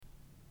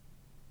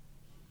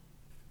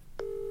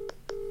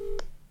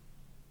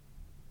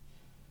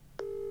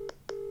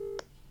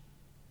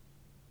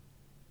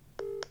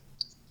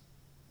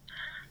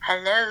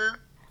Hello.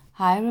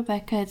 Hi,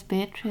 Rebecca, it's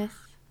Beatrice.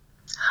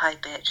 Hi,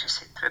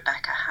 Beatrice. It's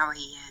Rebecca. How are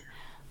you?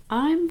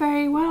 I'm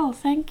very well,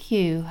 thank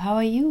you. How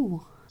are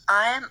you?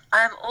 I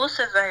am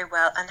also very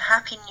well, and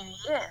Happy New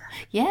Year.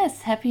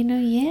 Yes, Happy New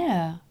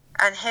Year.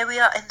 And here we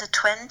are in the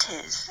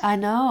 20s. I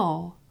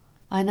know.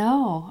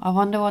 I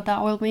wonder what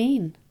that will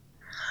mean.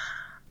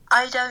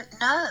 I don't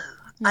know.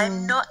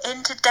 I'm not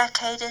into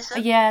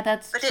decadism. Yeah,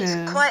 that's but true. But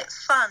it's quite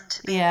fun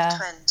to be in the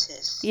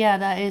 20s. Yeah,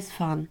 that is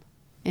fun.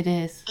 It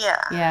is.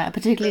 Yeah. Yeah,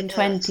 particularly in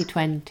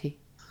 2020.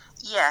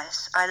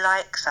 Yes, I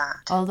like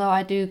that. Although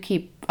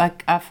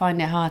I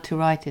find it hard to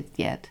write it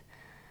yet.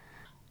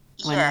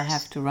 When I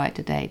have to write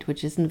a date,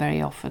 which isn't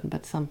very often,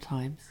 but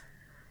sometimes.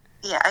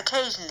 Yeah,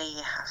 occasionally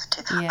you have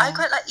to. Yeah. I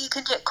quite like you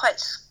can get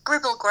quite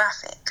scribble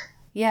graphic.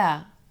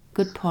 Yeah,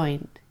 good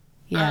point.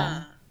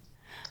 Yeah.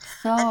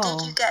 So. And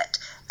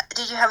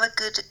did you have a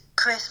good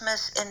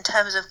Christmas in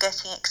terms of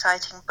getting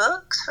exciting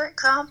books, for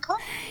example?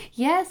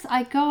 Yes,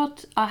 I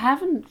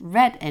haven't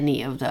read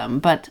any of them,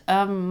 but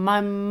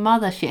my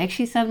mother, she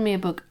actually sent me a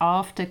book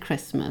after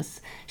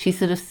Christmas. She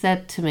sort of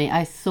said to me,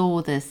 I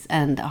saw this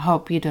and I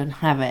hope you don't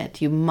have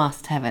it. You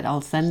must have it.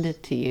 I'll send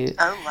it to you.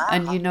 Oh, wow.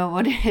 And you know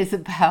what it is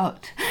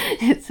about?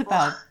 It's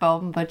about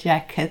bomber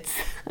jackets.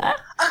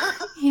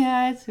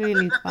 Yeah, it's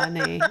really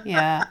funny.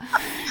 Yeah.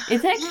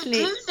 It's actually...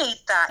 You do need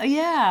that.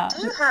 Yeah.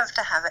 You do have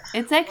to have it.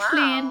 It's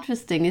actually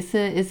interesting.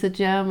 It's a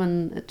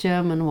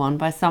German one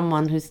by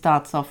someone who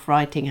starts off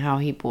writing how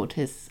he bought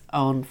his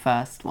own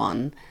first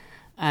one.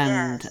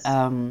 And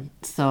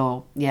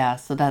so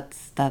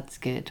that's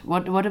good.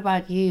 What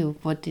about you?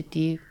 What did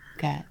you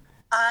get?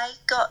 I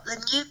got the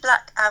new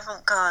Black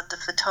Avant-Garde, the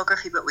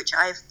photography book, which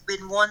I've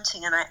been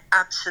wanting and I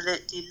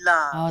absolutely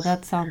love. Oh,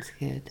 that sounds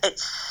good.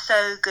 It's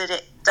so good.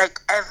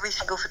 Every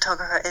single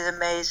photographer is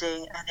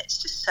amazing and it's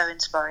just so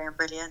inspiring and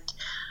brilliant.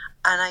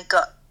 And I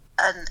got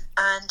an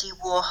Andy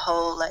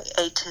Warhol,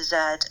 A to Z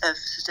of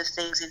sort of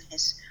things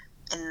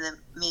in the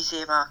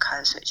museum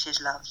archives, which is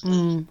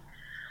lovely.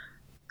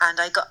 And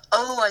I got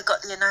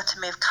the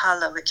Anatomy of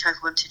Colour, which I've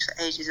wanted for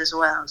ages as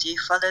well. Do you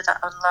follow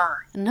that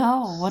online?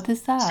 No, what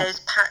is that? So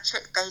it's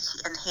Patrick Beatty,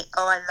 and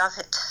I love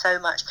it so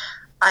much.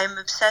 I'm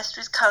obsessed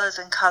with colours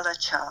and colour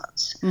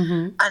charts.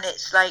 And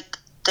it's like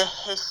the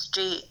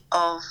history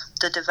of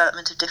the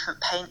development of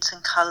different paints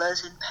and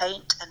colours in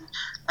paint and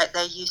like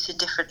their use in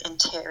different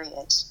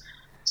interiors.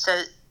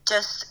 So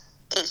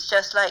it's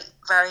just like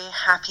very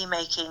happy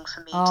making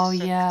for me to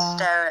sit and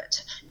stare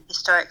at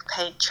historic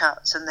paint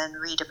charts and then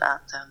read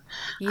about them.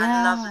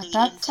 Yeah, and lovely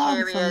that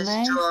interiors,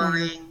 sounds amazing.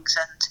 drawings,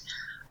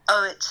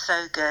 and it's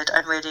so good.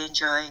 I'm really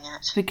enjoying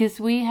it.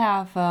 Because we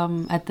have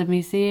at the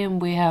museum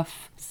we have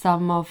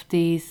some of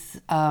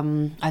these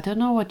I don't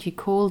know what you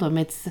call them.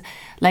 It's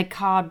like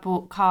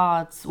cardboard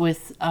cards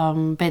with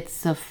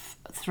bits of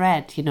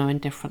thread, in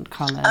different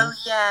colours. Oh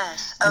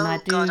yes. And I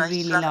do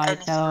really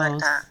like those. Like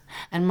that.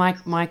 And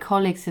my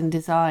colleagues in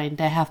design,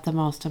 they have the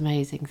most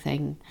amazing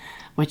thing,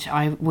 which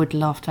I would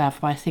love to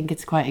have, but I think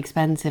it's quite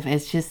expensive.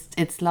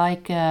 It's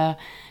like a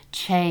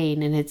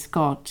chain and it's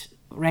got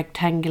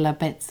rectangular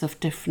bits of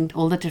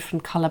all the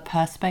different colour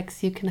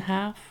perspex you can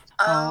have.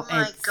 Oh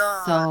my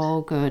God.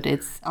 So good.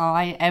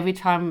 Every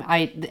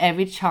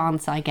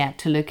chance I get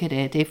to look at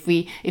it, if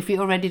we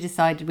already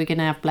decided we're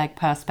gonna have black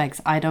perspex,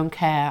 I don't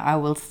care. I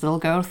will still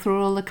go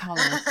through all the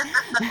colours.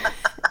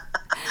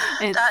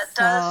 It's that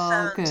does so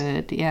sound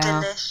good. Yeah.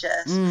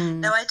 Delicious.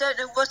 No, I don't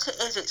know what it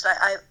is. It's like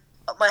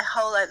my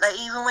whole life, like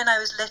even when I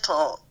was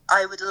little,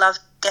 I would love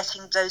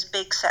getting those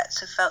big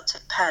sets of felt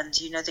tip pens,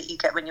 that you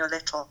get when you're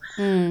little,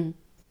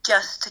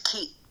 just to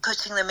keep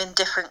putting them in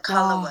different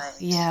colourways.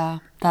 Yeah,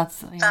 that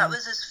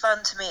was as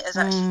fun to me as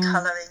actually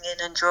colouring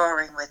in and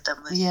drawing with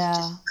them, was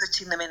just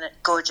putting them in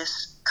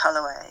gorgeous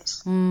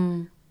colourways.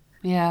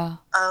 Yeah.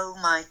 Oh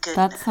my goodness.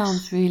 That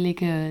sounds really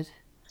good.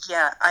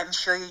 Yeah, I'm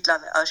sure you'd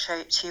love it. I'll show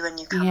it to you when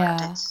you come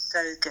out. It's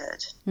so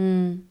good.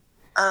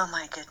 Oh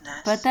my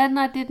goodness. But then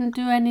I didn't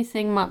do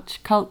anything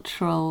much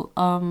cultural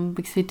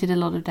because we did a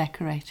lot of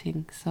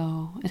decorating,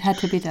 so it had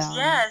to be done.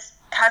 Yes.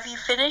 Have you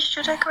finished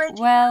your decorating?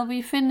 Well,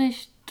 we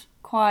finished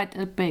quite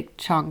a big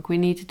chunk. We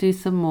need to do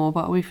some more,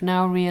 but we've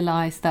now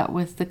realised that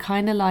with the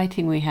kind of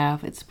lighting we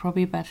have, it's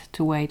probably better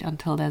to wait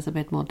until there's a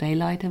bit more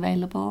daylight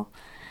available.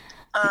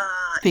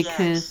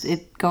 Because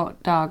it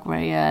got dark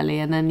very early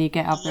and then you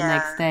get up the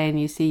next day and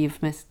you see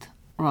you've missed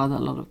rather a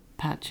lot of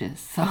patches,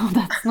 so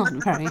that's not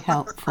very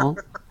helpful.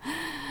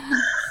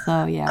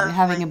 So we're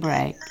having a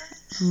break.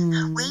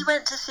 We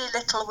went to see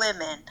Little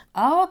Women.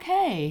 Oh,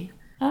 okay.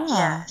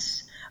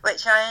 Yes,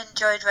 which I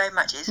enjoyed very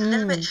much. It's a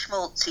little bit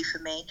schmaltzy for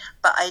me,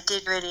 but I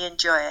did really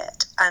enjoy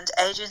it. And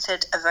Adrian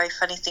said a very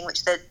funny thing,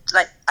 which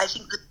I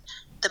think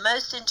the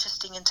most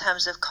interesting in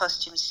terms of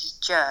costumes is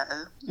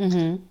Joe.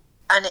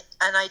 And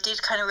I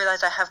did kind of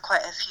realise I have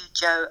quite a few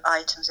Joe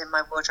items in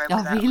my wardrobe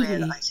without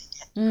realising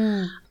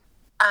it.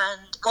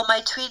 And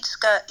my tweed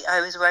skirt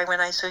I was wearing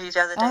when I saw you the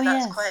other day,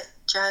 that's quite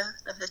Joe,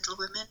 the Little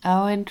Women.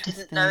 Oh, interesting.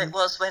 Didn't know it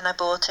was when I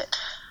bought it.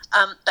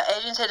 But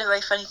Adrian said a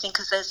very funny thing,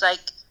 because there's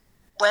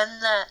when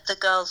the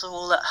girls are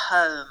all at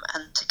home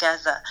and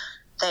together,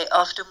 they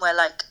often wear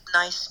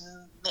nice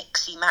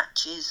mixy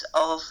matches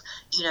of,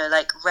 you know,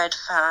 like red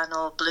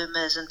flannel,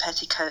 bloomers and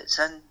petticoats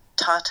and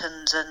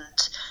tartans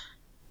and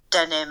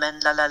denim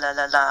and la la la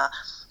la la.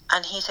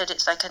 And he said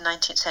it's like a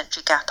 19th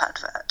century Gap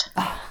advert.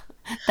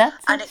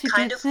 That's and such it a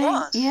kind good of thing.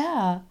 was.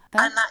 Yeah.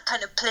 And that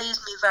kind of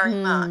pleased me very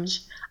much.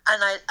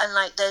 And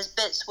like there's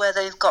bits where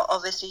they've got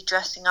obviously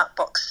dressing up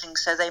boxing,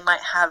 so they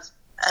might have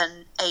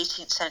an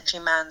 18th century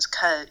man's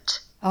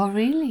coat. Oh,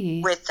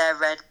 really? With their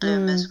red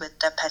bloomers, with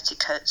their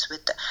petticoats,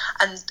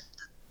 and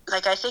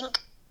like I think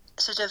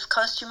sort of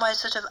costume-wise,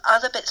 sort of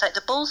other bits like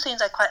the ball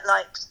scenes I quite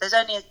liked. There's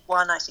only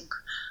one I think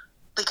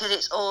because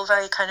it's all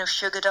very kind of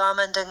sugared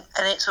almond and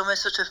it's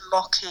almost sort of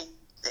mocking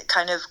the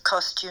kind of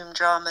costume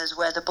dramas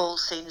where the ball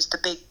scene is the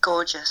big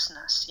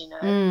gorgeousness, you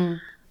know.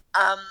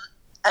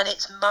 And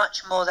it's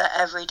much more their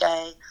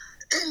everyday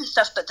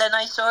stuff. But then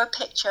I saw a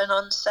picture, an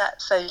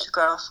on-set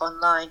photograph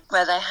online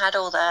where they had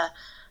all their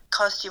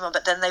costume on,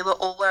 but then they were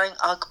all wearing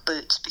Ugg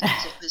boots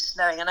because it was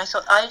snowing. And I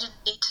thought, I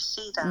didn't need to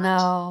see that.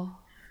 No.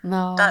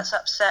 That's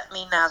upset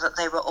me now that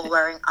they were all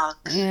wearing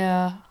Uggs.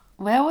 Yeah.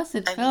 Where was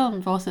it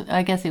filmed? Was it?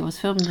 I guess it was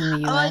filmed in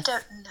the US. Oh, I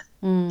don't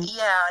know.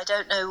 Yeah, I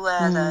don't know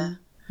where though.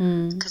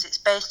 Because it's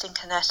based in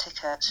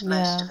Connecticut,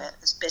 most of it.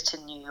 There's a bit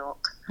in New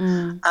York.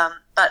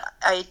 But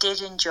I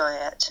did enjoy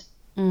it.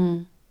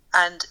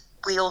 And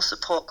we all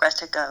support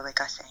Greta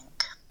Gerwig, I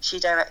think. She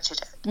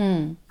directed it.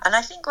 And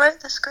I think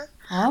wrote the script.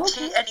 Oh,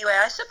 okay. Anyway,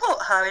 I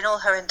support her in all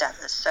her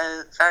endeavours,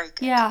 so very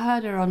good. Yeah, I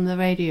heard her on the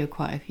radio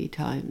quite a few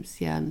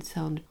times. Yeah, and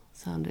it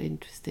sounded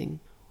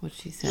interesting what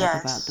she said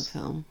about the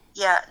film.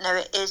 Yeah, no,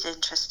 it is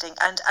interesting.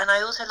 And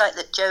I also like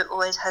that Jo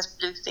always has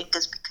blue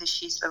fingers because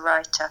she's the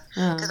writer.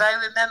 Because I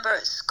remember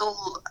at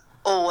school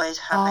always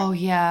having... Oh,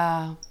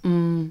 yeah.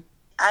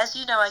 As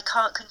you know, I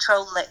can't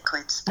control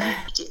liquids. They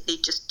immediately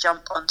just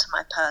jump onto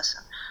my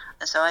person.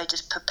 And so I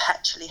just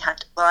perpetually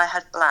I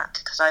had black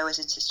because I always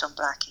insist on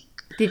black ink.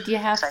 Did you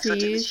have to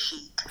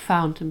use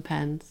fountain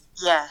pens?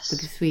 Yes.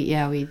 Because we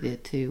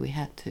did too. We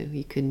had to.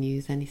 You couldn't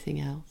use anything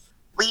else.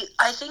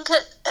 I think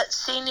at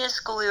senior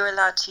school we were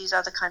allowed to use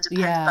other kinds of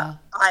pens,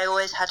 but I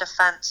always had a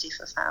fancy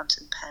for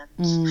fountain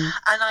pens. And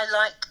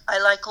I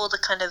like all the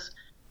kind of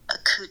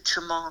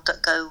accoutrements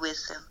that go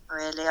with them,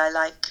 really. I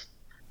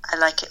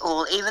like it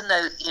all, even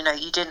though, you know,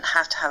 you didn't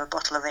have to have a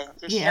bottle of ink.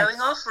 You're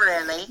showing off,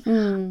 really.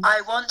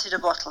 I wanted a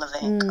bottle of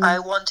ink. I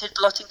wanted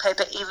blotting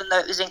paper, even though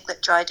it was ink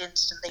that dried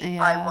instantly.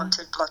 I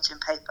wanted blotting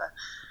paper.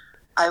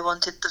 I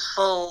wanted the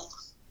full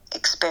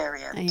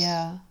experience.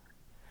 Yeah.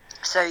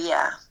 So,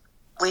 yeah,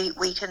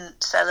 we can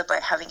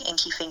celebrate having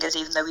inky fingers,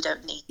 even though we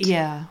don't need to.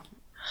 Yeah.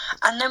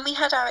 And then we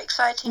had our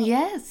exciting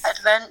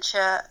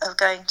adventure of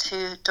going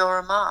to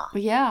Dora Maar.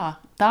 Yeah,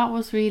 that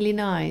was really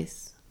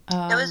nice.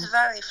 It was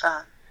very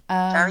fun.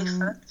 Very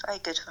fun, very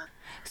good fun.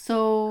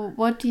 So,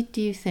 what did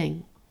you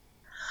think?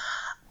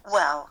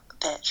 Well,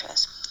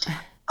 Beatrice,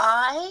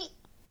 I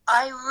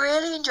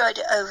really enjoyed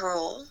it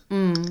overall.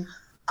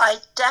 I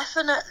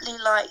definitely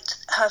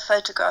liked her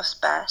photographs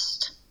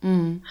best.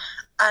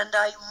 And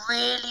I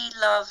really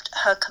loved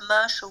her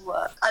commercial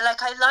work. I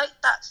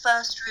liked that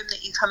first room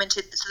that you come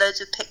into. There's loads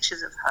of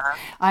pictures of her.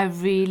 I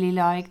really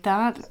liked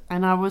that.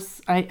 And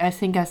I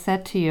think I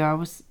said to you, I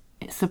was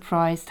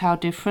surprised how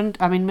different.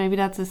 I mean, maybe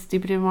that's a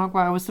stupid remark, but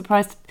I was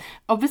surprised.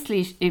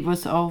 Obviously, it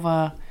was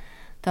over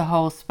the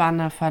whole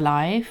span of her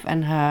life,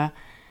 and her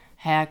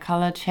hair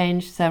color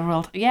changed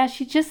several. Yeah,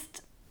 she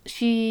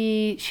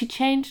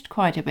changed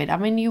quite a bit. I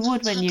mean, you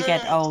would when you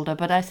get older,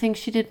 but I think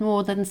she did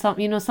more than some.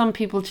 You know, some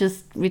people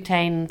just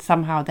retain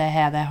somehow their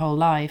hair their whole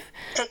life.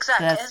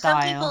 Exactly. Their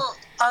style. Some people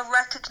are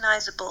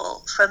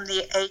recognisable from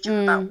the age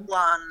of about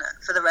one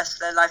for the rest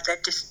of their life.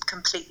 They're just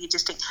completely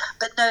distinct.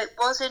 But no, it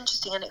was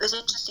interesting, and it was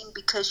interesting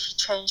because she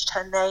changed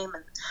her name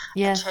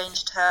and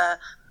changed her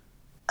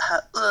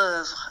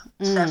oeuvre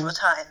several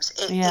times.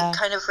 It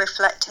kind of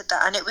reflected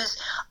that, and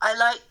I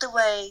liked the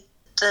way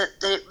that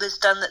it was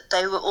done, that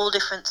they were all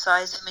different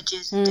size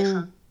images and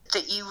different,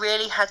 that you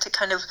really had to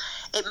kind of,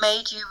 it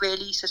made you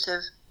really sort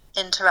of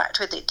interact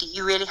with it.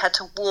 You really had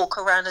to walk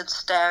around and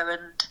stare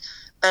and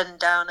bend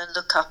down and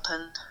look up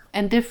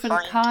and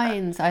different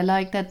kinds. I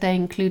like that they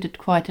included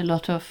quite a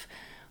lot of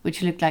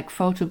which looked like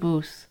photo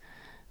booths.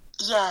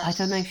 Yes. I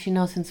don't know if you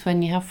know since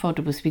when you have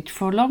photo booths, but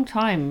for a long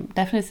time,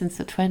 definitely since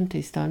the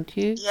 20s, don't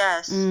you?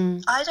 Yes.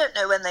 I don't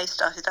know when they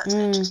started. That's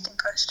an interesting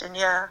question,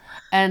 yeah.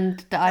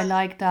 And I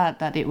like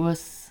that it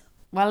was,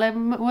 well,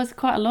 it was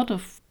quite a lot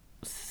of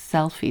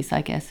selfies,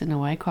 I guess, in a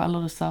way, quite a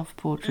lot of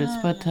self-portraits,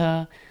 but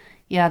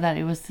that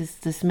it was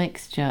this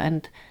mixture.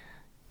 And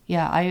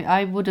yeah,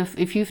 I would have,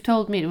 if you've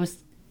told me it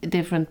was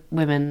different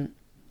women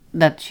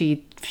that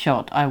she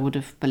shot, I would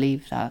have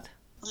believed that.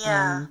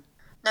 Yeah.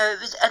 No,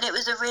 it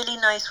was a really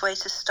nice way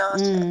to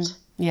start it.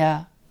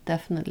 Yeah,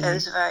 definitely. It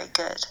was very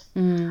good.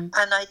 And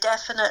I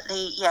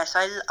definitely, yes,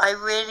 I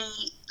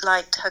really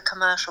liked her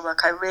commercial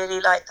work. I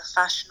really liked the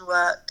fashion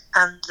work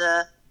and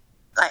the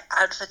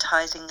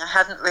advertising. I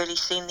hadn't really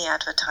seen the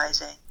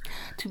advertising.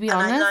 To be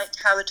honest, I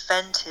liked how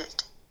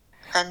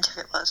inventive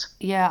it was.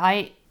 Yeah,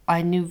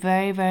 I knew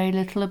very, very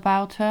little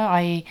about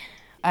her.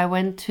 I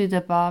went to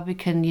the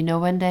Barbican, you know,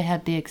 when they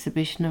had the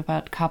exhibition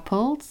about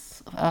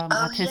couples,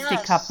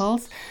 artistic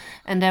couples,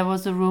 and there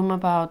was a room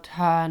about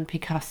her and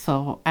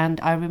Picasso. And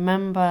I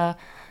remember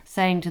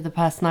saying to the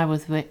person I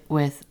was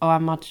with,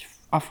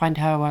 I find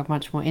her work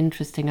much more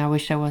interesting. I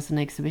wish there was an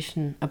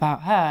exhibition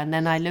about her. And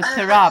then I looked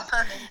her up,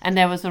 and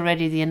there was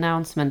already the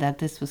announcement that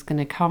this was going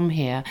to come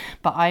here.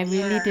 But I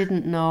really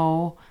didn't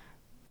know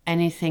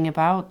anything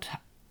about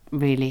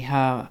really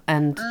her.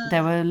 And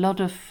there were a lot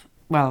of,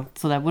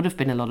 so there would have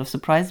been a lot of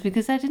surprise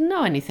because I didn't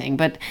know anything.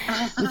 But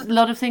a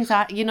lot of things,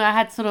 I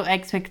had sort of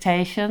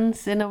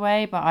expectations in a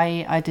way, but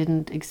I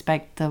didn't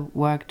expect the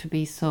work to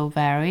be so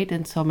varied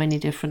in so many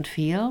different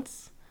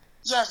fields.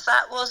 Yes,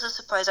 that was a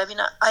surprise. I mean,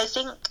 I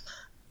think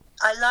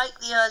I like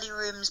the early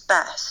rooms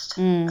best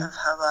of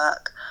her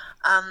work.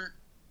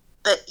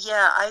 But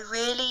yeah, I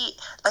really,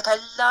 I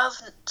love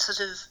sort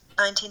of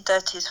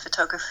 1930s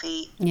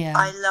photography. Yeah.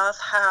 I love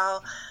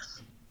how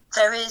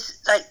there is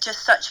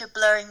just such a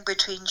blurring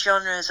between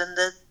genres, and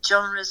the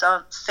genres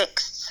aren't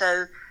fixed,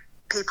 so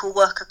people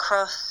work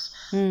across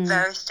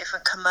various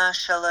different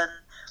commercial and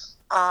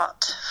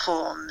art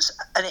forms,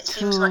 and it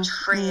seems much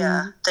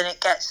freer than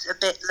it gets a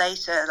bit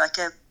later,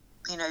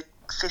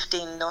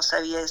 15 or so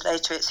years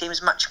later. It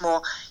seems much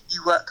more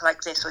you work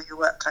like this or you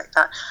work like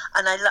that,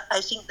 and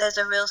I think there's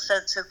a real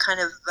sense of kind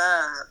of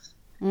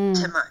verve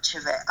to much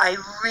of it. I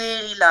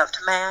really loved,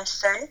 may I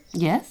say?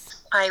 Yes.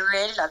 I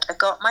really loved. I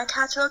got my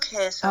catalogue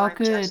here, so I'm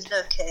just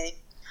looking.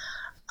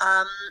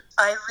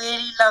 I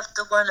really loved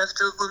the one of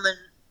the woman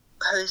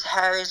whose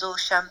hair is all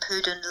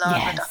shampooed and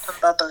lathered up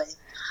and bubbly.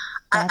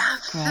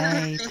 That's I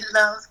absolutely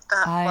loved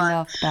that one. I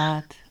love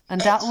that.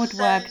 And that would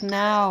work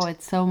now.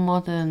 It's so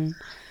modern.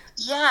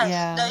 Yes.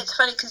 Yeah. No, it's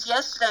funny because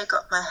yesterday I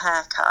got my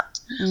hair cut,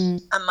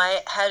 and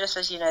my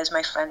hairdresser, as you know, is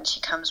my friend. She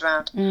comes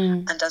around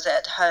and does it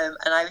at home,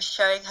 and I was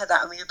showing her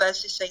that, and we were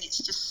both just saying it's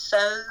just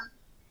so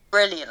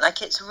brilliant.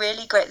 It's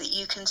really great that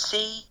you can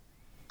see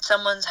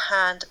someone's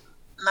hand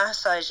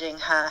massaging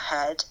her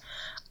head,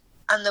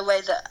 and the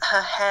way that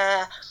her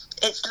hair,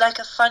 it's like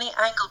a funny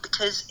angle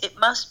because it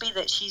must be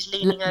that she's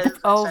leaning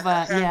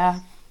over. Yeah.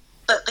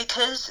 But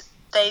because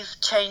they've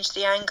changed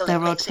the angle, it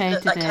makes it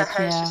look like her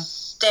hair is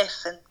just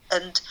stiff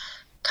and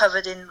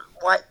covered in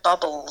white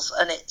bubbles,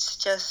 and it's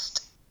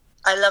just,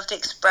 I love the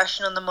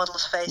expression on the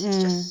model's face.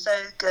 It's just so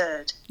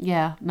good.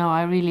 Yeah, no,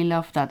 I really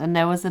love that. And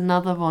there was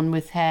another one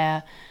with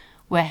hair,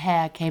 where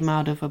hair came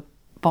out of a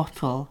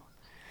bottle.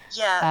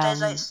 Yeah,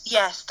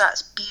 yes,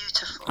 that's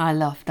beautiful. I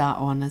love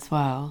that one as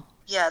well.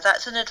 Yeah,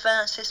 that's an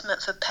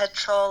advertisement for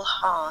Petrol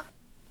Hahn.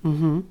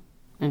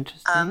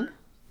 Interesting.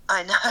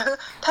 I know.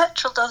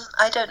 Petrol doesn't,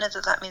 I don't know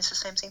that means the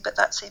same thing, but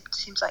that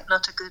seems like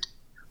not a good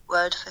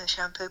word for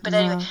shampoo. But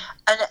anyway,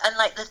 and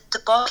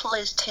the bottle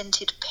is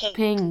tinted pink.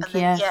 Pink,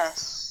 and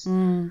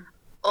then,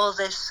 all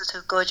this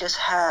sort of gorgeous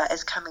hair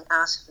is coming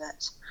out of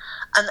it.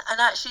 And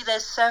actually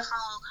there's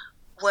several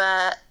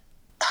where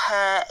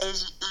hair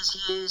is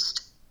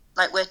used,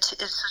 where it's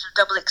sort of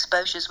double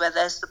exposures, where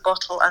there's the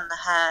bottle and the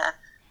hair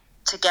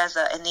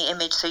together in the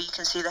image, so you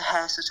can see the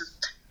hair sort of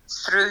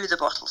through the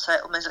bottle, so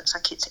it almost looks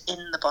like it's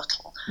in the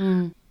bottle.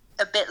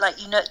 A bit like,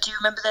 do you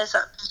remember there's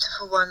that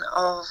beautiful one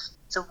of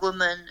the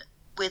woman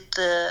with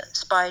the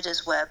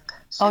spider's web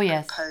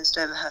superimposed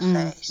over her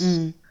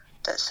face?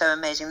 That's so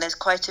amazing. There's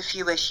quite a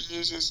few where she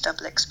uses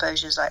double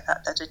exposures like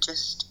that are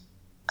just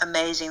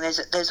amazing.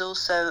 There's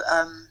also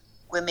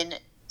women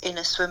in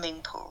a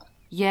swimming pool.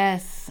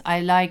 Yes, I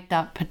like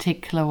that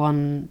particular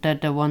one,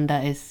 the one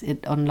that is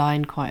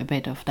online quite a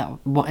bit of that.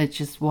 It's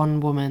just one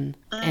woman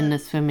in a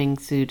swimming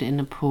suit in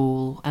a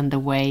pool, and the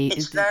way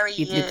it's very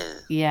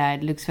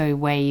it looks very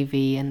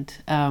wavy, and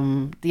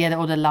or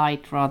the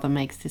light rather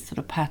makes this sort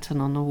of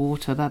pattern on the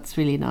water. That's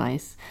really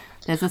nice.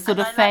 There's a sort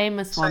of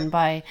famous one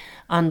by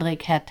André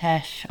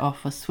Kertész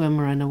of a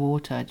swimmer in the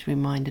water. It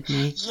reminded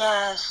me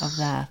of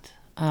that.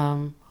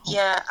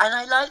 Yeah, and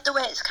I like the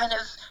way it's kind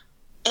of,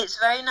 it's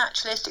very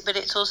naturalistic, but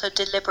it's also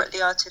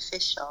deliberately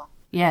artificial.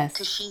 Yes.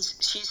 Because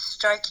she's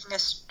striking a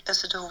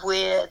sort of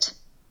weird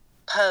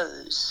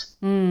pose,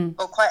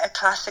 or quite a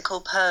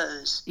classical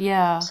pose.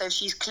 Yeah. So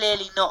she's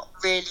clearly not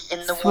really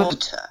in the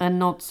water. And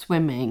not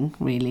swimming,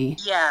 really.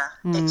 Yeah,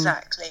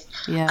 exactly.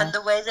 Yeah. And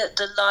the way that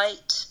the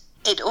light,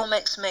 it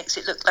almost makes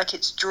it look like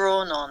it's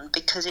drawn on,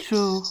 because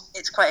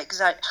it's quite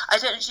exact. I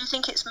don't know, do you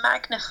think it's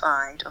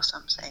magnified or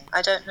something?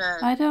 I don't know.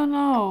 I don't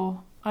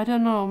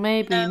know.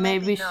 Maybe. No,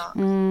 maybe not.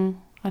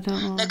 I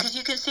don't know. No, because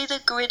you can see the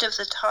grid of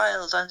the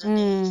tiles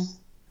underneath.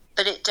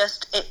 But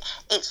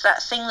it's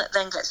that thing that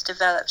then gets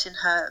developed in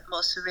her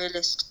more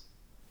surrealist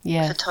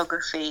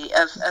photography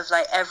of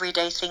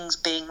everyday things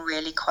being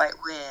really quite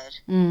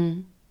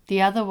weird.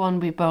 The other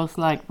one we both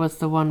liked was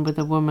the one with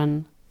the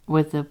woman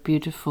with the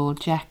beautiful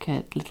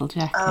little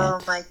jacket. Oh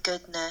my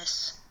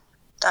goodness.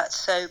 That's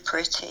so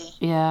pretty.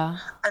 Yeah.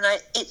 And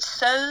it's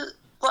so,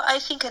 what I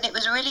think, and it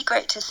was really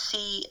great to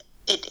see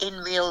it in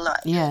real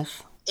life.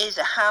 Yes. Is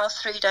how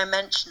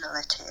three-dimensional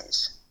it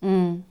is.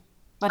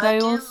 But I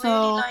also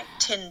really like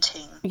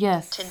tinting.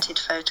 Yes. Tinted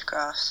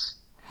photographs.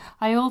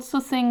 I also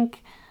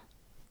think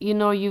you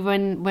know,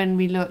 when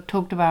we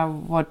talked about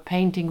what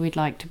painting we'd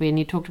like to be, and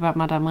you talked about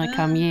Madame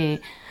Recamier,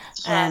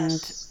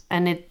 Yes.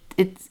 and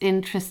it's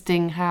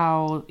interesting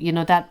how, you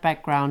know, that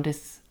background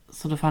is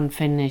sort of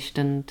unfinished,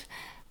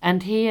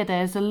 and here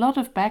there's a lot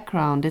of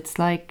background. It's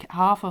like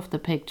half of the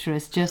picture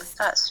is just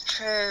That's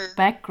true.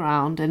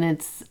 background, and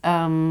it's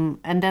and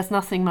there's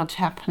nothing much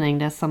happening.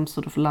 There's some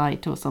sort of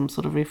light or some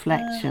sort of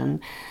reflection,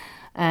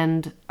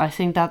 and I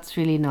think that's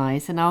really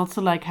nice. And I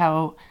also like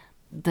how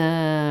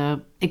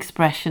the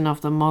expression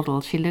of the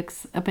model, she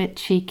looks a bit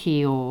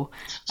cheeky, or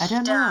I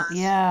don't know, Does,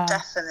 yeah.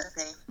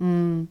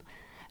 definitely.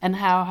 And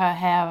how her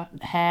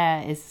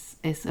hair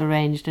is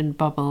arranged in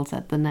bubbles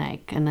at the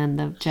neck, and then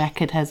the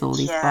jacket has all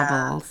these Yeah.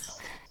 bubbles.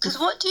 Because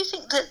what do you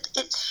think that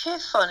it's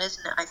chiffon,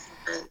 isn't it? I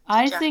think the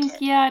I jacket. think,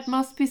 yeah, it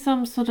must be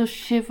some sort of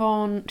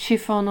chiffon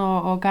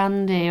or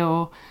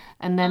organdie,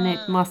 and then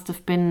it must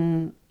have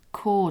been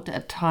caught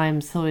at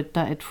times so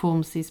that it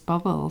forms these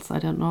bubbles. I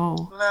don't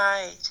know.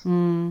 Right.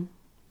 Because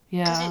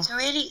Yeah. it's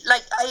really,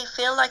 like, I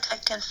feel like I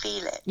can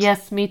feel it.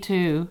 Yes, me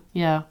too.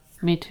 Yeah,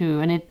 me too.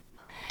 And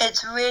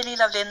It's really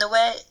lovely. And the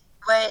way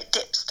it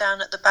dips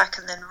down at the back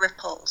and then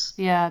ripples.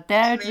 yeah,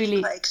 there It's it really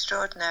really, quite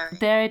extraordinary.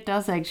 there it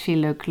does actually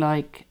look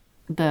like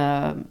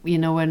the, you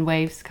know, when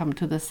waves come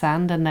to the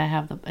sand and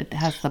it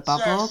has the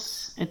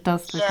bubbles. It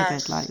does look a bit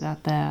Yes. like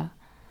that there.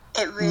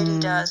 It really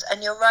does.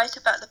 And you're right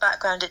about the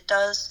background. It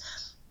does.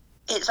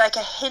 It's like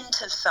a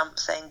hint of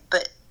something,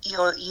 but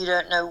you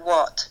don't know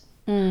what,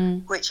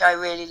 which I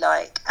really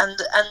like. And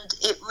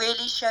it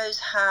really shows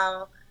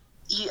how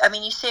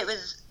you see it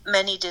with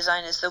many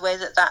designers, the way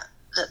that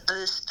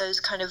those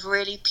kind of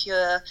really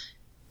pure,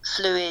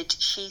 fluid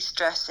sheath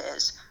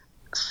dresses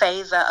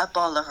favor a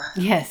bolero.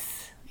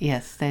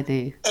 Yes, they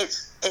do.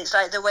 It's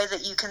like the way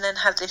that you can then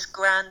have this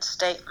grand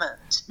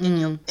statement in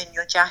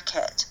your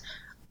jacket,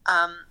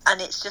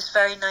 and it's just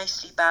very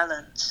nicely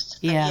balanced.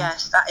 And Yeah.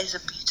 yes, that is a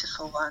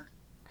beautiful one.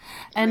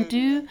 And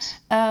Really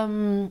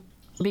is.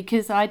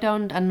 because I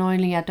don't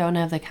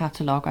have the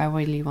catalogue, I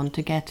really want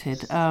to get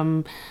it.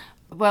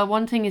 Well,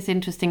 one thing is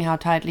interesting how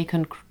tightly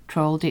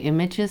controlled the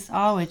images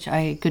are, which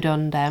good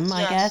on them,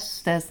 I Yes.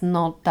 guess. There's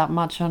not that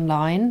much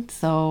online,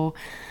 so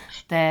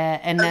there,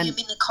 and Oh, then you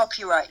mean the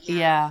copyright?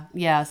 Yeah.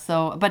 yeah.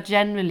 So, but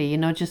generally, you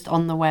know, just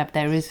on the web,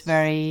 there is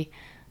very,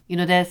 you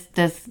know,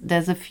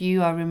 there's a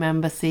few I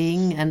remember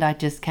seeing, and I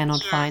just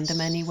cannot find them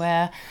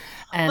anywhere.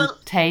 And Well-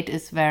 Tate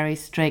is very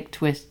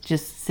strict with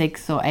just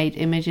 6 or 8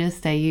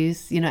 images they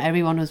use. You know,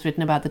 everyone who's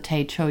written about the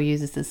Tate show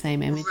uses the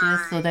same images,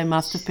 so they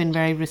must have been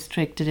very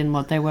restricted in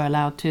what they were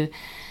allowed to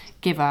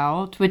give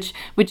out, which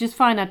is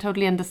fine. I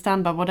totally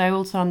understand. But what I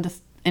also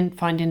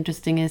find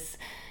interesting is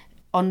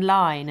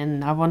online,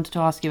 and I wanted to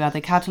ask you about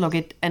the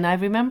catalogue. And I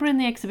remember in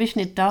the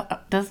exhibition, it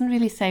doesn't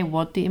really say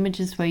what the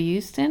images were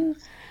used in,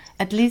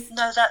 at least.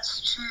 No,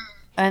 that's true.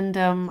 And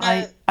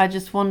I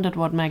just wondered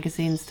what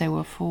magazines they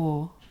were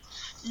for.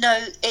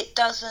 No, it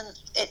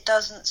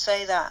doesn't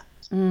say that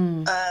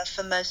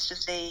for most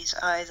of these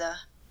either.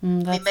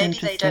 That's Maybe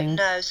they don't interesting.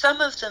 know. Some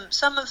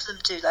of them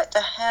do. Like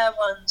the hair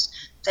ones,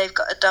 they've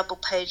got a double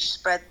page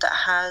spread that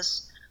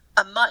has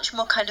a much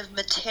more kind of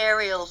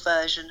material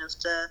version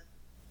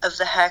of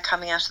the hair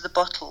coming out of the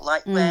bottle,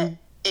 like where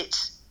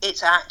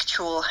it's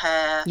actual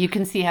hair. You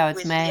can see how it's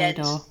with made, the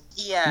ends- or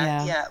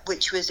yeah,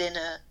 which was in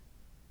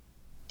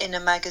a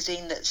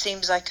magazine that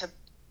seems like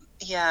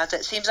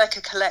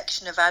a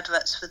collection of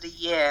adverts for the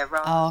year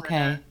rather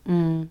okay.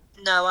 than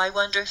no, I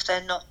wonder if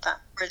they're not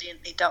that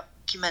brilliantly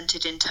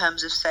documented in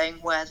terms of saying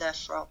where they're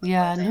from.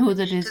 Yeah, where and they- who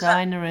the 'cause that-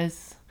 designer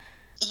is.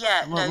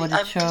 Yeah, what it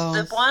 'cause shows.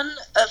 the one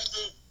of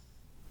the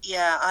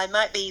I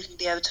might even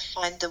be able to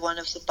find the one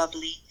of the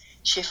bubbly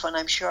chiffon.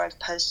 I'm sure I've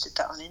posted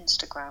that on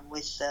Instagram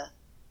with the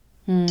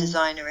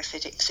designer if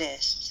it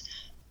exists.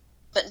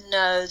 But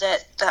no,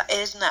 that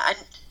isn't that.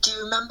 And do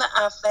you remember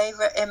our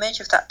favourite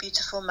image of that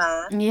beautiful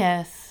man?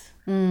 Yes.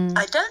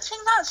 I don't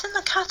think that's in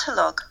the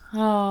catalogue.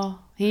 Oh,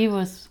 he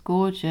was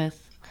gorgeous.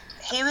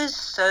 He was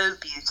so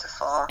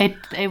beautiful.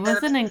 It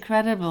was an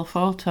incredible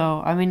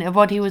photo. I mean,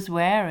 what he was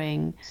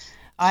wearing.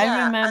 I Yeah,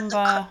 and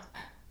remember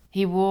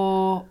he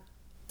wore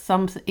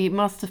it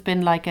must have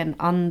been like an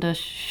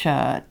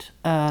undershirt,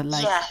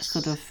 like Yes.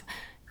 sort of,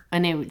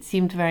 and it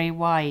seemed very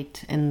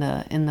white in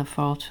the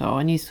photo,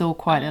 and you saw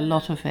quite a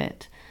lot of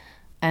it.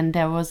 And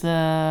there was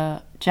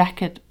a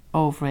jacket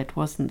over it,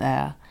 wasn't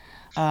there?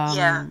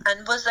 Yeah,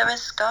 and was there a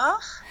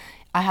scarf?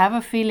 I have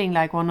a feeling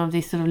like one of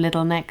these sort of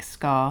little neck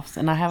scarves,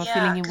 and I have a Yeah,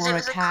 feeling he because wore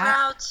it was a a cap.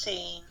 crowd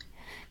scene.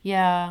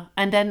 Yeah,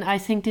 and then I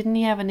think didn't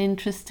he have an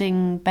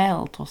interesting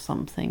belt or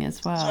something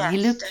as well? Yes, He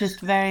looked just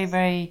very,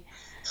 very.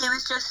 He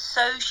was just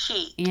so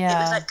chic. Yeah.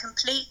 It was like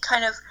complete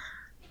kind of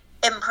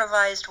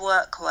improvised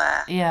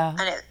workwear. Yeah.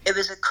 And it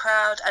was a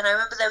crowd. And I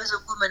remember there was a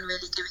woman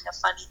really giving a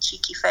funny,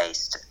 cheeky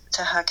face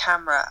to her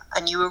camera.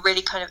 And you were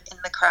really kind of in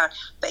the crowd.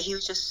 But he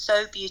was just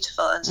so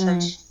beautiful and so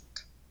chic.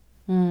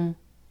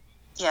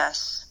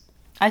 Yes.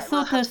 I We'll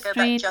thought have the to go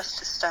back street. just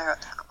to stare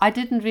at that. I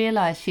didn't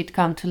realize she'd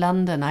come to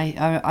London.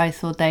 I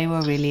thought they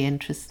were really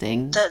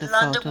interesting. The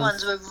London photos.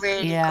 ones were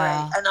really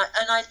Yeah. great.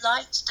 And I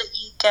liked that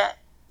you get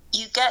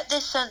you get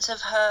this sense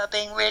of her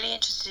being really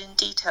interested in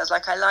details.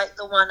 Like, I like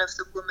the one of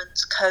the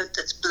woman's coat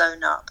that's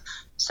blown up.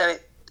 So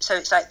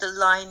it's like the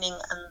lining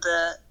and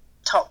the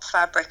top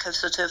fabric have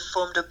sort of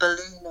formed a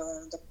balloon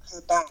around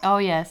her back. Oh,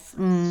 yes.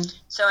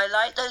 So I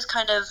like those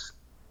kind of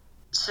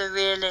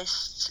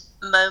surrealist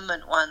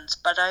moment ones,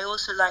 but I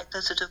also like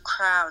the sort of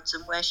crowds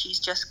and where she's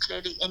just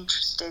clearly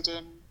interested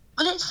in...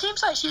 Well, it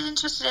seems like she's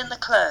interested in the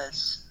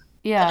clothes.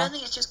 Yeah. I don't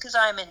think it's just because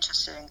I'm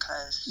interested in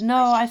clothes.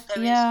 No,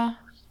 yeah.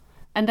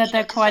 And that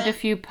there are quite a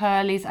few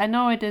pearlies. I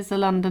know it is a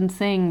London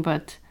thing,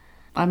 but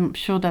I'm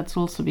sure that's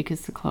also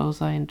because the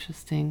clothes are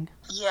interesting.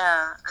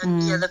 Yeah,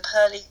 and the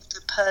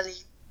pearly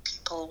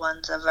people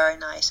ones are very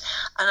nice.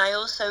 And I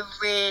also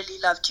really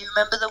love, do you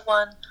remember the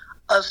one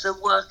of the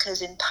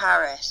workers in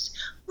Paris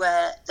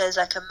where there's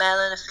like a male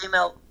and a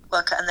female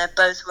worker and they're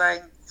both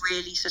wearing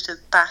really sort of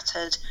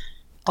battered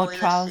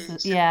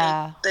trousers,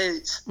 yeah, big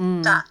boots?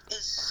 That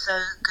is so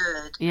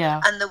good.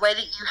 Yeah. And the way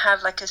that you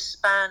have like a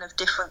span of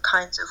different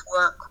kinds of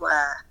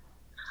workwear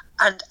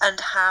and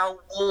how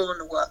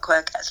worn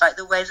workwear gets, like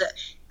the way that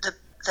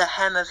the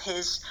hem of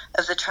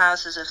the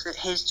trousers of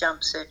his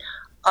jumpsuit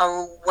are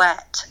all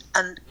wet.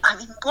 And I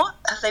mean, what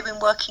have they been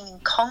working in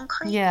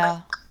concrete?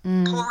 Yeah.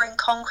 Like pouring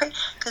concrete?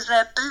 Because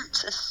their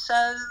boots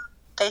are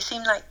they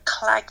seem like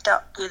clagged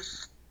up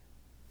with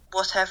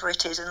whatever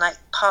it is and like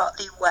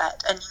partly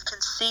wet, and you can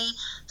see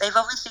they've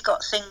obviously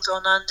got things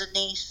on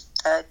underneath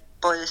their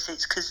boiler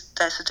suits because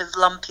they're sort of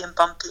lumpy and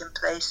bumpy in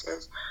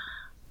places.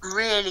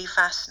 Really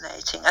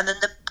fascinating. And then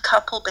the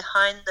couple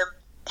behind them,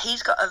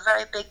 he's got a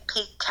very big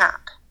pig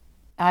cap.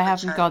 I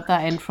haven't got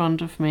that in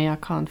front of me. I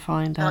can't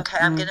find it. Okay,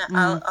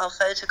 I'll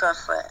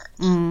photograph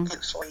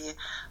it for you.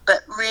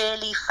 But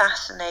really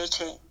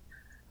fascinating,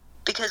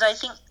 because I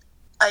think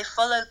I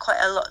follow quite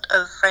a lot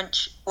of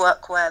French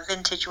workwear,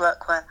 vintage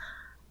workwear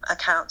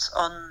accounts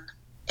on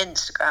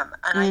Instagram,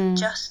 and I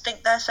just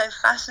think they're so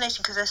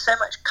fascinating because there's so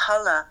much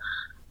colour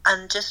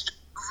and just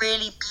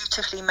really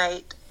beautifully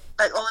made,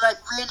 like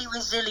really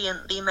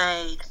resiliently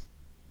made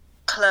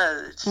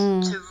clothes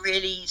to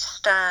really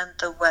stand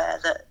the wear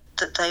that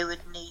they would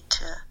need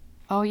to.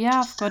 Oh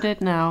yeah, I've got it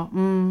now.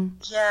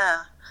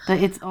 Yeah.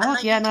 It's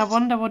odd, and I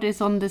wonder what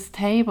is on this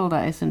table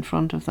that is in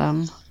front of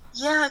them.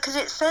 Yeah, because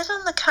it says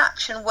on the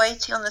caption,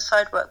 waiting on the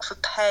sidewalk for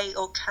pay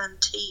or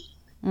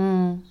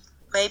canteen.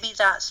 Maybe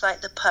that's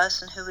like the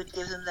person who would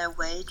give them their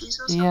wages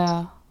or something.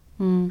 Yeah.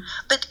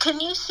 But can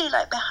you see,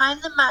 like,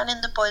 behind the man in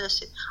the boiler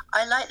suit,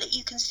 I like that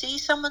you can see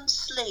someone's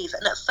sleeve,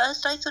 and at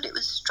first I thought it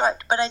was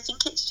striped, but I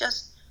think it's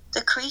just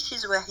the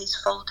creases where he's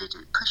folded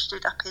and pushed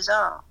it up his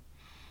arm.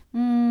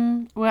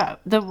 Well,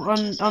 the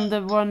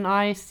one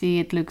I see,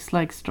 it looks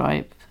like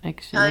striped,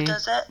 actually. Oh,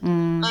 does it?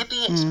 Maybe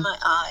it's my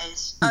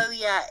eyes. Oh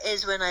yeah, it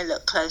is when I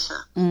look closer.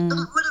 But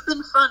it would have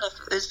been fun if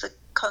it was the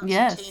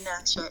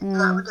concertina shape.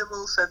 That would have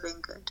also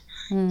been good.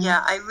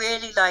 Yeah, I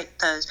really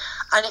liked those.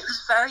 And it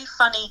was very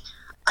funny.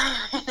 I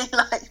really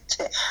liked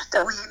it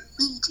that we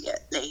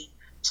immediately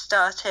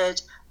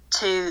started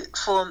to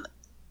form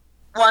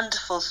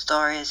wonderful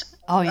stories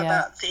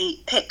about the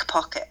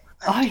pickpocket.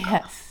 Oh,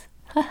 yes.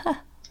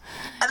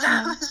 And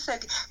that was so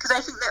good. Because I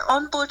think they're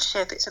on board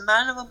ship. It's a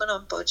man and woman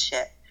on board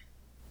ship.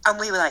 And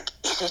we were like,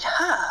 is it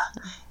her?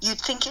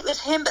 You'd think it was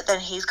him, but then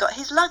he's got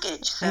his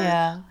luggage. So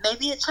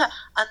maybe it's her.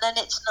 And then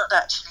it's not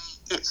actually.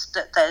 It's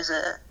that there's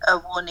a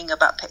warning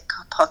about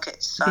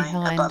pickpockets sign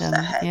behind above them.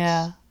 their heads.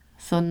 Yeah.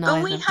 So nice.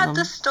 But we had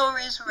the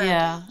stories ready.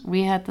 Yeah,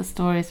 we had the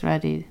stories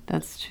ready.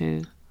 That's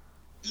true.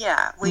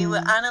 Yeah, we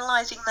were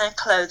analysing their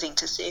clothing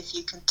to see if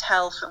you can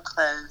tell from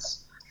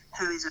clothes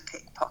who is a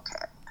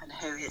pickpocket and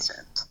who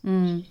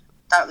isn't.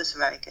 That was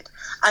very good.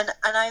 And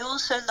I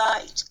also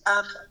liked,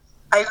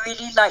 I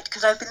really liked,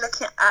 because I've been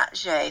looking at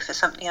Atget for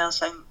something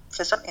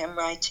I'm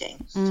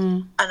writing,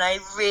 and I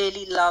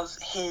really love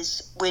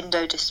his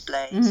window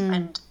displays,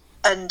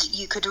 and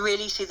you could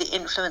really see the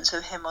influence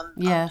of him on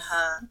her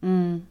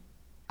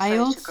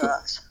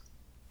photographs.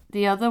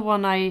 The other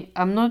one,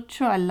 I'm not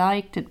sure I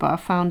liked it, but I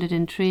found it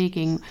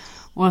intriguing,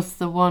 was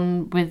the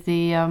one with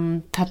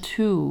the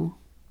tattoo.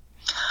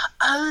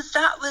 Oh,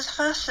 that was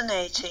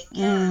fascinating,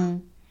 yeah.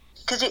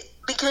 Because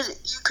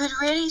you could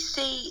really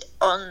see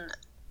on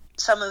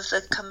some of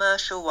the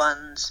commercial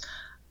ones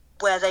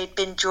where they'd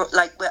been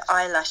where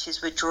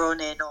eyelashes were drawn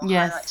in or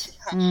highlights in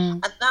hair.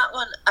 And that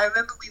one, I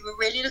remember we were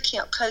really looking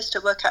up close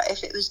to work out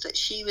if it was that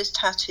she was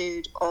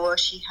tattooed or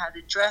she had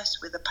a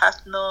dress with a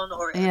pattern on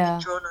or it had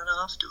been drawn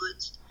on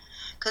afterwards.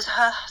 Because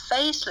her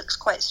face looks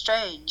quite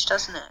strange,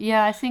 doesn't it?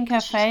 Yeah, I think her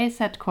face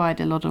had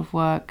quite a lot of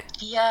work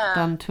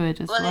done to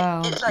it as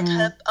well. It's like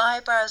her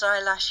eyebrows,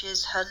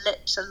 eyelashes, her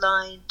lips are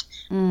lined,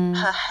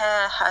 her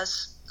hair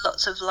has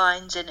lots of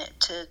lines in it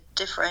to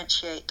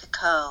differentiate the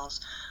curls.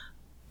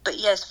 But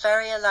yes,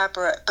 very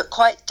elaborate, but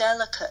quite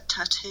delicate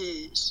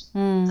tattoos.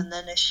 And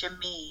then a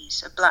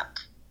chemise, a black,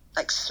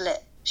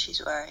 slit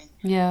she's wearing.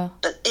 Yeah.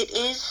 But it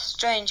is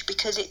strange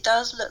because it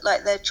does look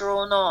like they're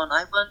drawn on.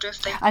 I wonder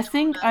if they...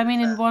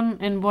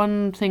 in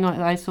one thing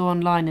I saw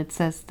online, it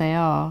says they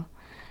are.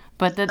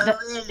 But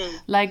really?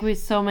 Like with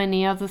so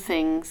many other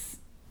things,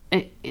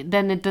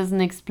 then it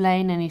doesn't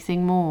explain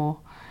anything more.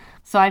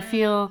 So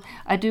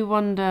I do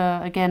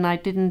wonder, again, I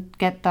didn't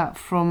get that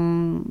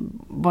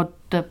from what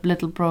the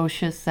little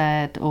brochure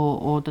said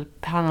or the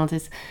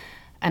panels,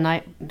 and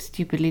I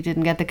stupidly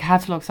didn't get the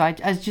catalogue. So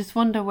I just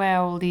wonder where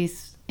all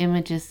these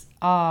images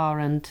are,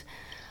 and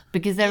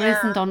because there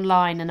isn't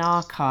online an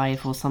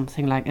archive or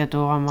something like a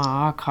Dorama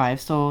archive.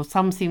 So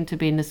some seem to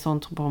be in the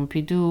Centre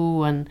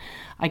Pompidou, and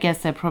I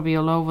guess they're probably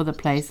all over the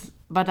place.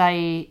 But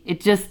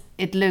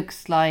it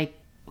looks like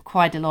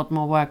quite a lot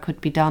more work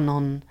could be done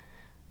on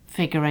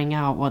figuring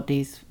out what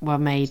these were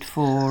made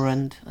for,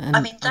 and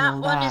I mean, that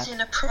one is in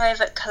a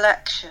private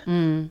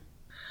collection,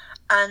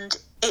 and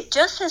it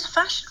just says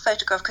fashion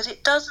photograph because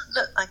it doesn't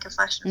look like a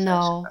fashion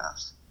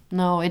photograph.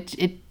 No,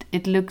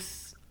 it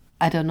looks,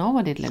 I don't know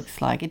what it looks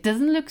like. It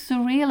doesn't look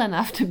surreal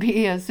enough to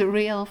be a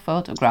surreal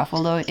photograph,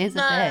 although it is a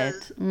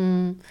bit.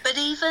 But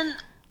even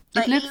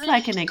it looks even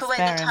like if an you take away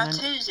experiment. the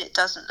tattoos, it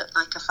doesn't look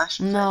like a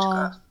fashion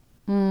photograph.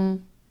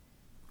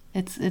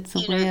 It's a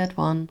weird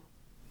one.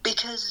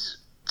 Because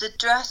the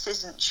dress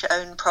isn't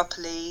shown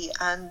properly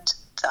and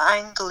the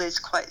angle is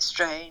quite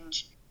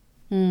strange.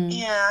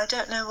 Yeah, I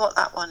don't know what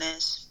that one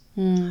is.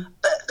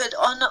 But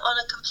on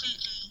a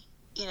completely,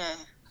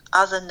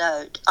 other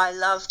note, I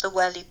love the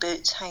welly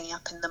boots hanging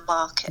up in the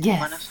market.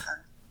 Yes. One of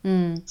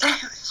them.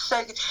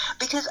 So good.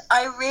 Because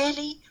I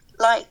really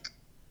like,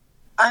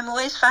 I'm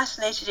always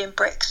fascinated in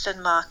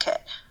Brixton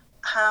Market,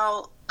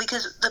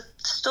 because the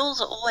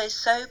stalls are always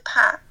so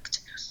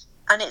packed.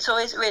 And it's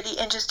always really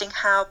interesting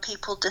how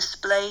people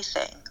display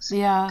things.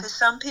 Yeah. Because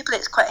some people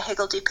it's quite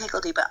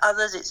higgledy-piggledy, but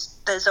others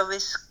there's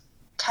always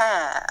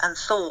care and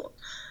thought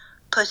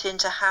put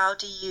into how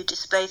do you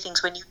display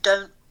things when you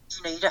don't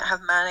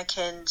have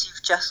mannequins,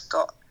 you've just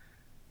got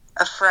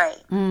a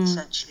frame,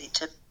 essentially,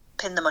 to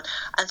pin them on.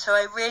 And so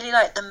I really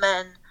like the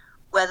men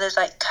where there's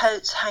like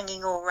coats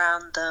hanging all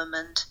around them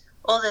and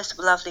all this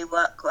lovely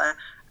workwear,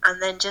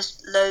 and then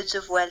just loads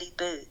of welly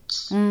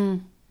boots.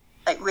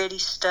 Like really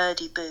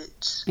sturdy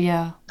boots.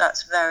 Yeah.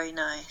 That's very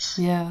nice.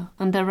 Yeah.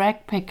 And the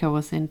rag picker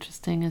was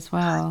interesting as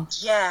well.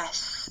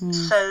 Yes.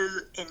 So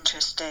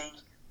interesting.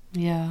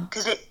 Yeah.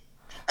 Because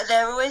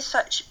they're always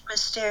such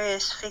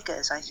mysterious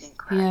figures, I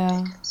think,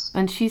 rag pickers.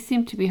 And she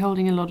seemed to be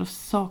holding a lot of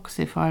socks,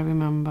 if I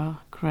remember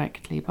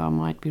correctly, but I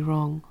might be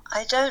wrong.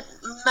 I don't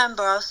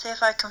remember. I'll see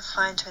if I can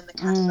find her in the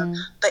catalogue.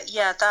 But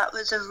yeah, that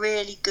was a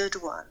really good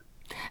one.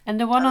 And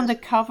the one on the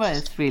cover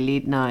is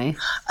really nice.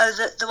 Oh,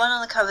 the one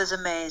on the cover is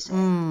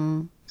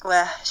amazing.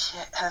 Where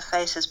her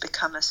face has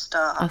become a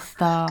star. A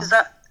star. Because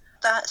that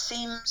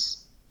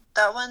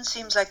one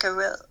seems like a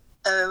real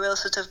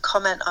sort of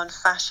comment on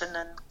fashion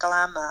and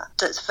glamour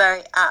that's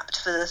very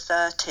apt for the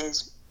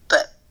 30s,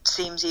 but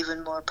seems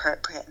even more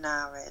appropriate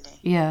now, really.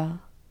 Yeah.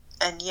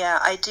 And yeah,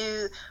 I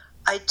do.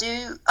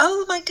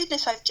 Oh my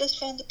goodness! I've just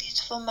found The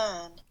Beautiful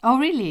Man. Oh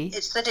really?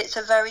 It's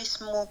a very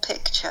small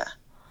picture.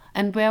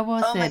 And where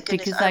was it?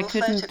 Goodness,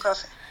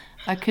 because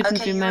I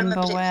couldn't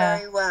remember where. It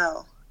very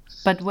well.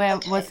 But where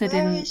was it?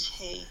 Where is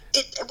he?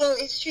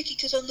 It's tricky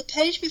because on the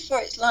page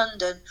before it's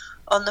London,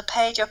 on the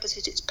page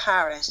opposite it's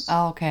Paris.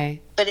 Oh,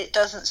 okay. But it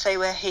doesn't say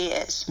where he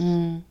is.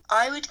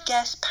 I would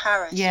guess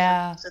Paris.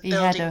 Yeah, from the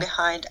building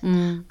behind,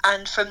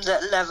 and from the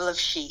level of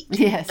chic.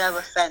 Yes. No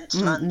offence,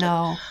 London.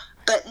 No.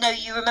 But no,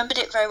 you remembered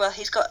it very well.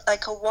 He's got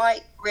like a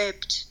white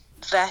ribbed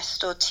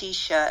vest or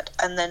t-shirt,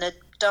 and then a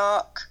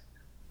dark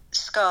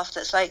scarf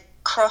that's like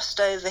crossed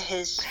over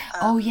his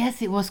oh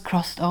yes, it was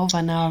crossed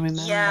over, now I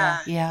remember.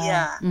 Yeah.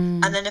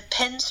 And then a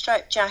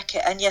pinstripe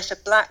jacket, and yes, a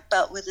black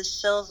belt with a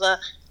silver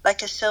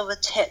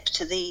tip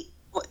to the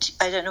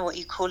I don't know what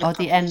you call it. Oh,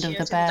 the end of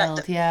the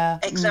belt.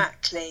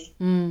 Exactly.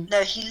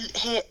 No,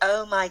 he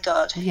oh my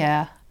god.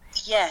 Yeah.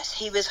 Yes,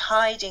 he was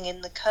hiding in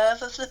the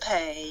curve of the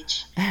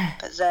page,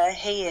 but there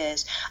he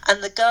is.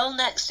 And the girl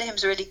next to him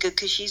is really good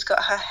because she's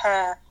got her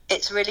hair,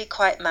 it's really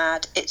quite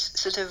mad. It's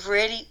sort of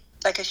really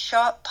like a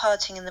sharp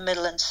parting in the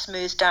middle and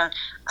smooth down,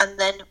 and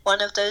then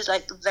one of those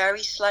like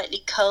very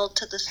slightly curled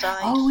to the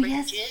side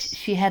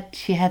fringes. Yes,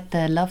 she had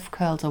the love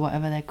curls or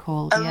whatever they're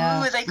called. Oh,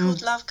 yeah. Are they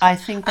called love curls? I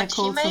think they're and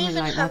called something like that.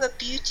 She may even have a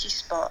beauty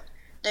spot.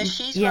 No,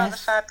 she's rather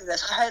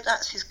fabulous. I hope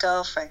that's his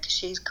girlfriend because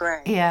she's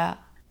great. Yeah.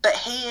 But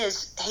he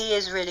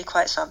is really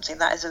quite something.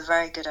 That is a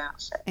very good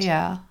outfit.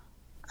 Yeah.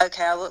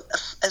 Okay, I will.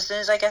 As soon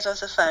as I get off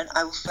the phone,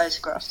 I will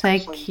photograph.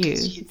 Thank you.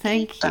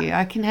 Thank you.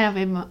 I can have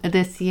him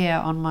this year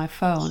on my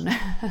phone.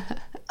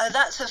 Oh,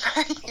 that's a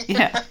very good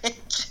idea.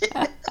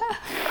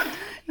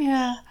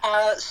 Yeah.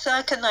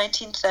 Circa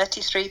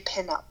 1933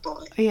 pin-up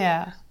boy.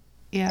 Yeah.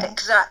 Yeah.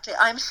 Exactly.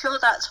 I'm sure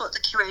that's what the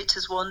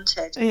curators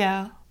wanted.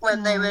 Yeah.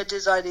 When they were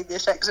designing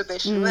this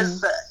exhibition,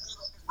 was that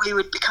we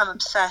would become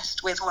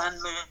obsessed with one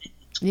man.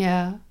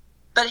 Yeah.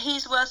 But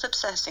he's worth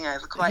obsessing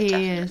over, quite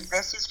definitely.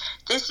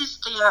 This is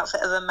the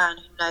outfit of a man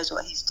who knows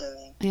what he's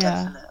doing,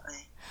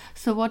 definitely.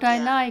 So what I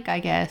like,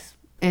 I guess,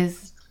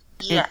 is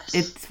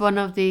it's one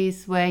of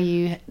these where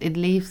it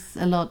leaves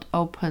a lot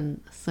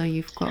open, so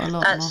you've got a lot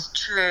more. That's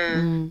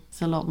true.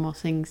 It's a lot more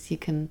things you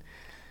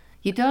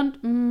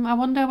don't. I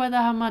wonder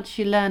how much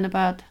you learn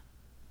about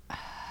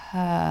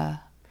her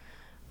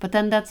But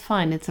then that's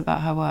fine. It's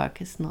about her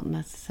work. It's not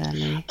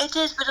necessarily... It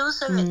is, but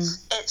also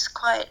it's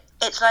quite...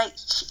 It's like...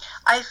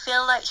 I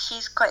feel like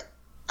she's quite...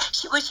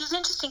 which is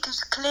interesting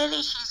because clearly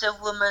she's a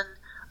woman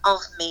of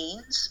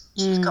means.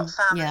 She's got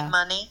family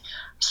money.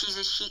 She's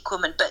a chic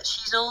woman, but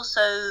she's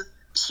also...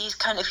 She's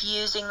kind of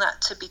using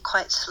that to be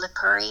quite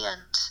slippery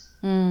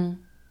and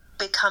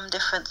become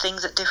different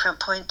things at different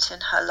points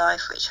in her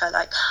life, which I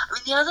like. I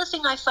mean, the other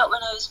thing I felt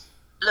when I was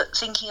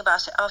thinking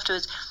about it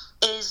afterwards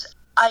is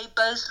I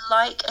both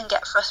like and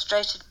get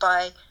frustrated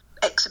by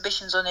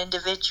exhibitions on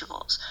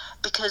individuals,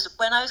 because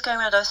when I was going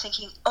around I was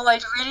thinking,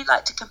 I'd really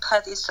like to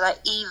compare these to like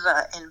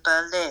Eva in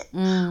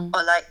Berlin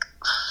or like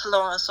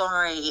Florence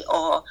Henri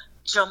or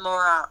Jean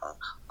Moral,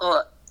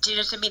 or do you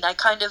know what I mean? I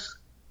kind of,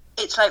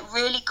 it's like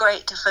really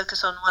great to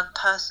focus on one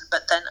person,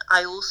 but then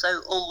I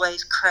also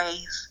always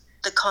crave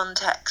the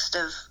context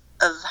of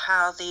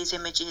how these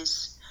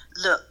images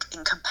look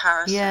in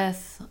comparison.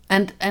 Yes,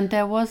 and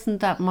there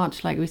wasn't that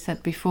much, like we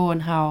said before,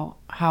 in how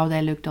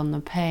they looked on the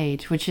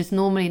page, which is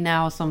normally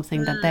now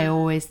something that they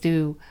always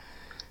do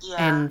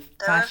in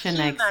fashion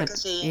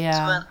magazines,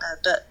 weren't there?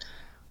 But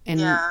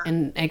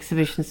in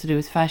exhibitions to do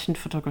with fashion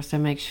photographers, they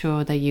make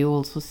sure that you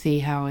also see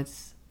how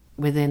it's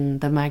within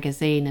the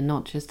magazine and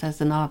not just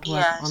as an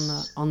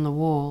artwork on the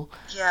wall.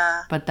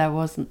 Yeah. But there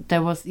was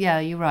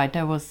you're right,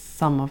 there was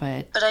some of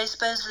it. But I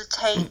suppose the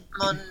Tate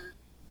Modern,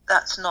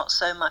 that's not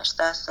so much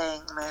their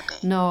thing, maybe.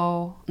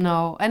 No.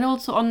 And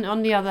also,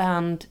 on the other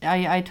hand,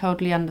 I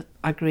totally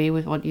agree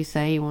with what you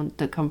say. You want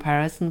the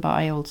comparison,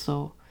 but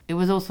it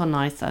was also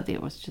nice that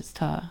it was just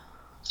her.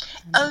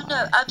 Oh,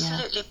 no,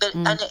 absolutely. But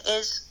and it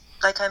is,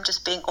 like, I'm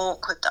just being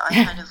awkward that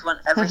I kind of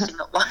want everything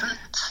at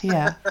once.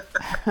 Yeah.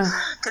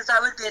 Because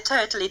that would be a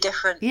totally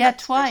different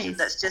twice.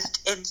 That's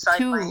just inside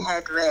my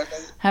head, really.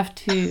 Have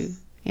two.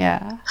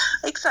 Yeah.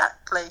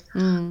 Exactly.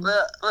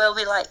 We'll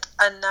be like,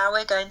 and now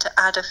we're going to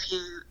add a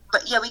few...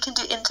 But we can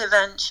do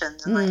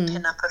interventions and like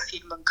pin up a few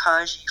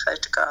Montage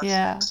photographs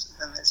next to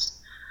them as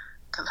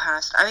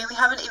comparison. I mean, we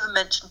haven't even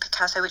mentioned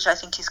Picasso, which I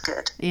think is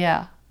good.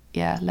 Yeah,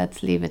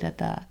 let's leave it at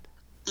that.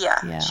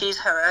 Yeah, she's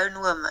her own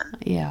woman.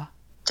 Yeah.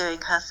 Doing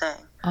her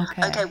thing.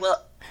 Okay,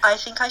 well, I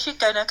think I should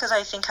go now because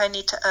I think I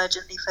need to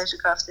urgently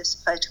photograph this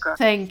photograph.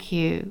 Thank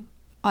you.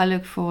 I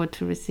look forward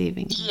to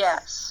receiving it.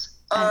 Yes.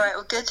 All right,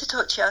 well, good to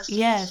talk to you. I'll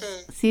see you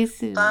soon. See you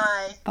soon.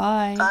 Bye.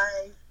 Bye.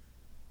 Bye.